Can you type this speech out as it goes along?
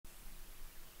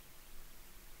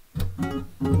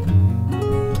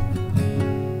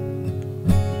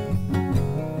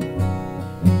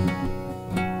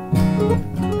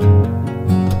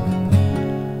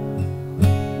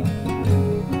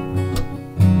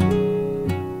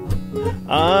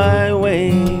I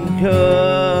wake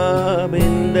up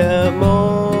in the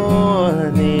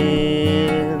morning,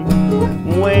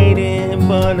 waiting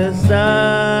for the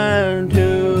sun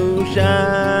to shine.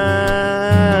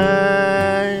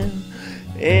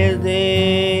 It's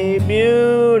a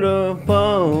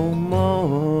beautiful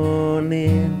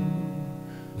morning,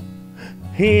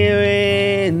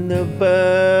 hearing the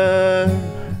birds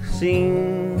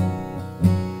sing,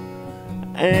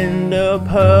 and the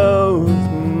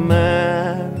postman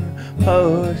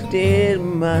posted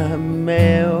my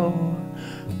mail.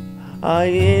 I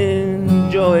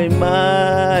enjoy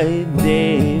my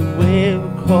day with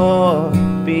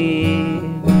coffee,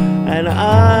 and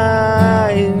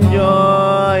I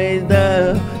enjoy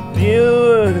the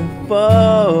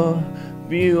beautiful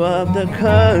view of the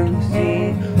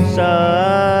countryside.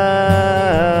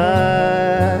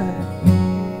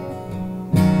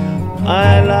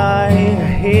 I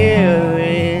like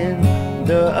hearing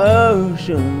the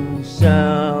ocean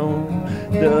sound.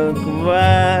 The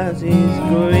grass is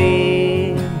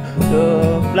green,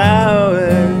 the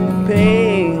flowers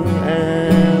pink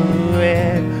and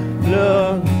red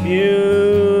look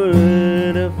beautiful.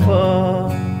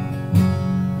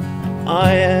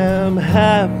 I am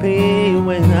happy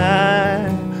when I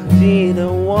see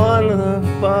the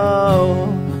wonderful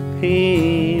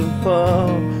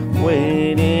people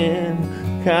waiting.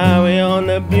 Carry on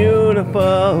the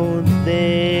beautiful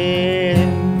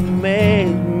thing.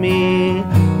 Make me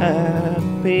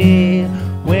happy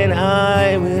when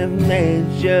I'm with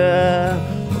nature,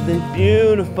 this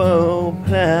beautiful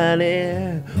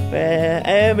planet where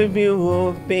every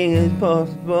beautiful thing is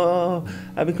possible.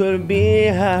 I could be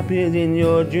happier than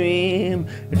your dream.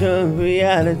 It's a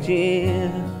reality.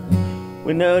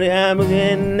 We know the animals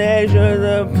in nature is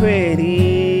a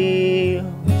pretty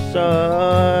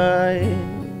sight.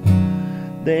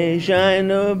 They shine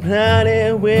the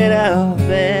planet, without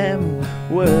them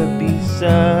would be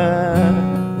sad.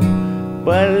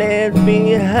 But let's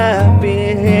be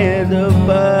happy, hear the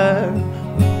birds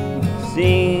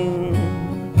sing.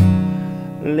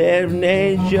 Let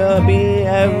nature be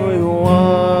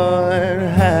everyone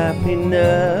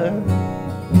happiness.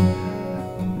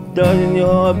 Doesn't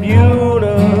your beautiful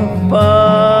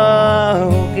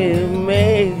can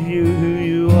make you who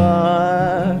you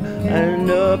are, and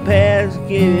the past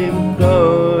keep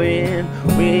going.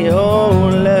 We all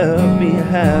love, be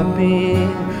happy.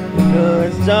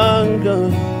 The sun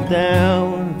goes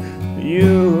down,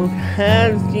 you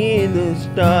can see the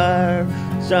stars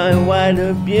shine white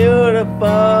and beautiful.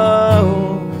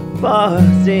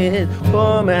 Faucet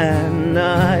home at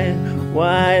night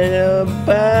while the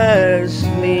birds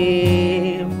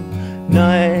sleep.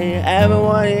 Night,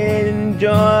 everyone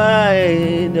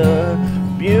enjoy the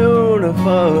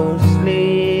beautiful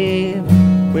sleep.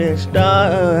 We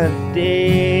start a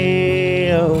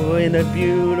day in a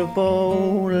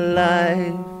beautiful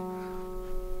life.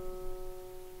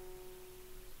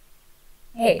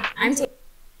 Hey, I'm